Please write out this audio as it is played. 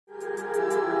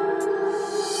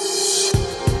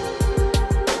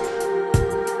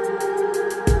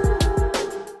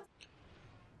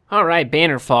Alright,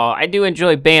 Bannerfall. I do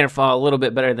enjoy Bannerfall a little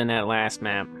bit better than that last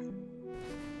map.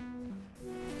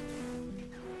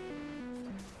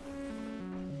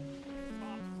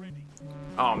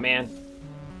 Oh, man.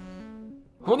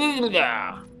 Blah, blah,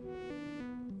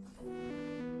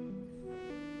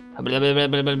 blah,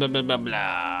 blah, blah, blah, blah,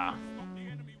 blah.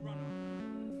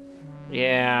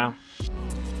 Yeah.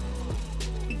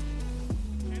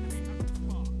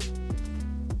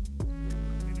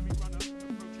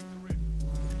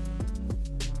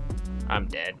 I'm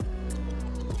dead.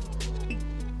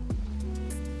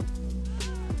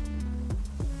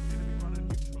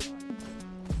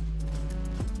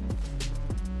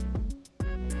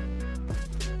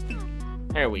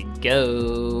 There we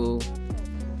go.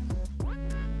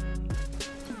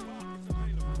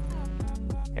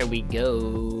 There we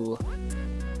go.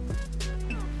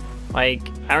 Like,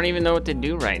 I don't even know what to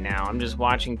do right now. I'm just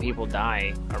watching people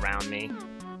die around me.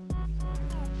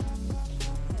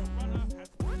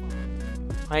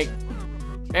 Like,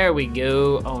 there we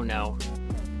go. Oh no.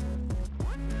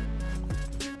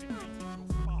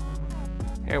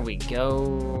 There we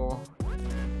go.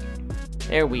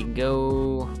 There we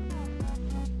go.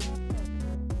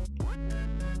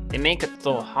 They make it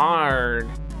so hard.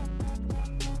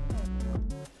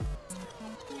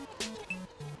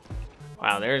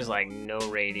 Wow, there's like no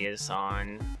radius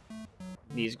on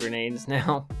these grenades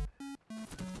now.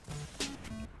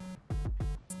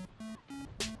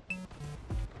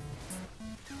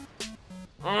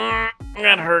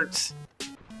 That hurts.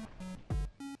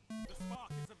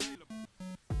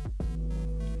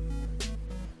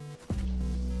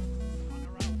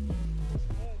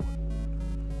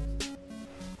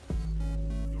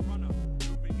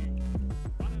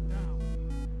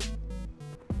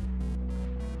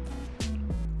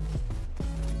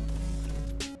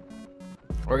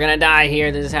 We're gonna die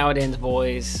here. This is how it ends,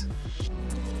 boys.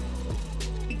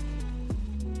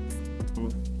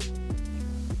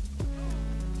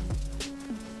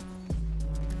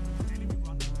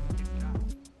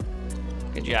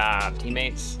 Good job,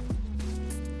 teammates.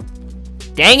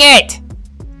 Dang it!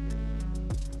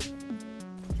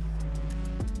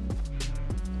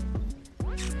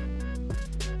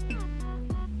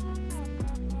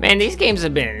 Man, these games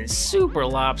have been super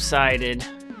lopsided.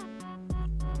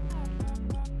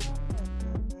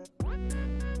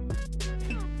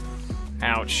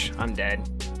 Ouch, I'm dead.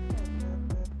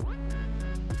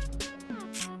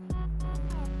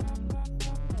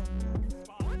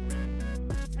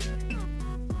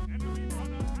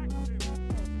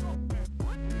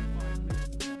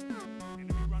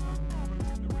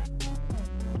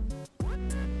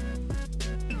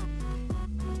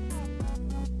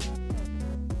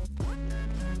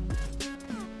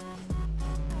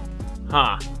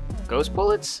 Huh. Ghost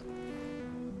bullets?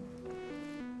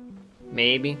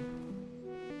 Maybe.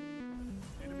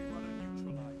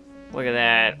 Look at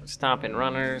that. Stopping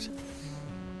runners.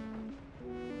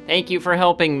 Thank you for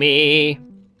helping me.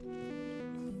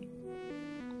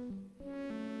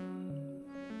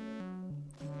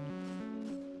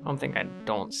 I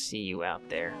don't see you out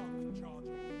there.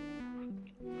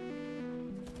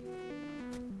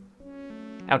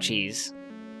 Ouchies.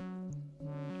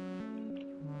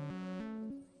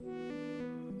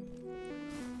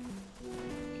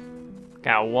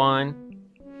 Got one.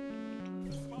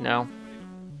 No.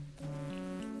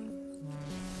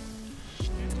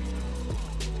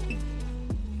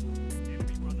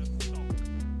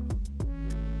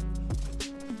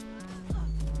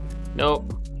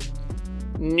 Nope.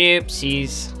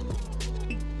 Noopsies.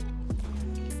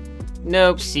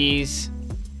 Noopsies.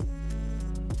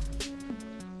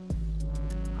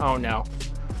 Oh no.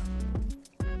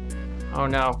 Oh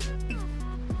no.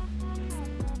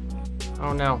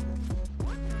 Oh no.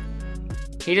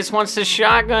 He just wants to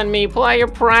shotgun me. Play your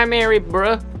primary,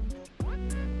 bruh.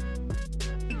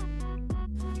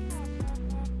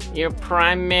 Your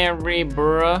primary,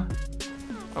 bruh.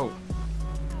 Oh.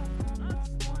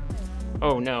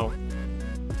 Oh no.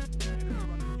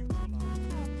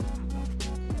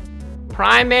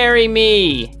 Primary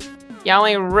me! Y'all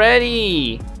ain't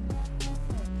ready!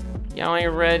 Y'all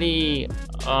ain't ready.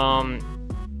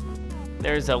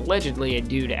 There's allegedly a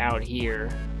dude out here.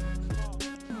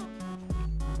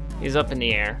 He's up in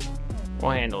the air.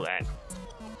 We'll handle that.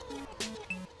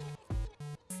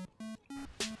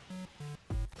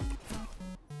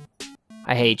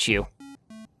 I hate you.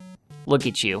 Look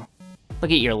at you.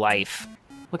 Look at your life.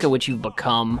 Look at what you've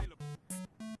become.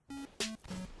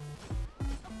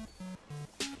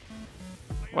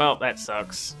 Well, that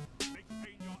sucks.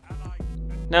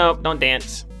 Nope, don't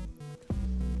dance.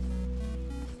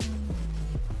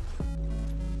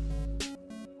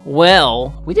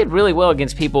 Well, we did really well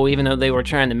against people even though they were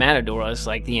trying to matador us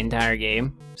like the entire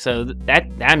game. So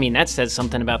that says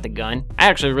something about the gun. I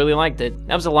actually really liked it.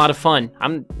 That was a lot of fun.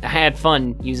 I had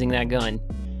fun using that gun.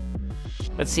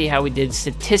 Let's see how we did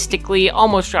statistically.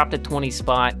 Almost dropped a 20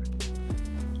 spot.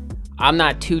 I'm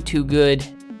not too good,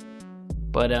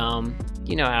 but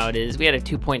you know how it is. We had a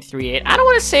 2.38. I don't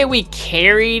want to say we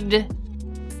carried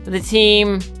the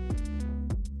team,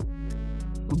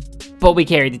 but we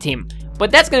carried the team. But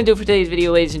that's going to do it for today's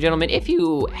video, ladies and gentlemen. If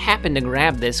you happen to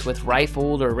grab this with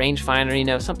rifled or rangefinder, you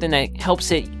know, something that helps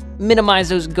it minimize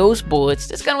those ghost bullets,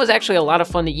 this gun was actually a lot of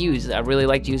fun to use. I really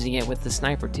liked using it with the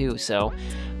sniper too. So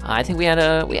I think we had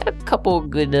a couple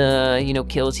good you know,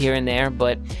 kills here and there.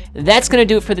 But that's going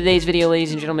to do it for today's video,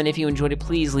 ladies and gentlemen. If you enjoyed it,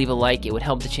 please leave a like. It would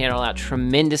help the channel out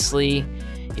tremendously.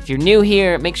 If you're new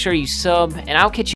here, make sure you sub, and I'll catch you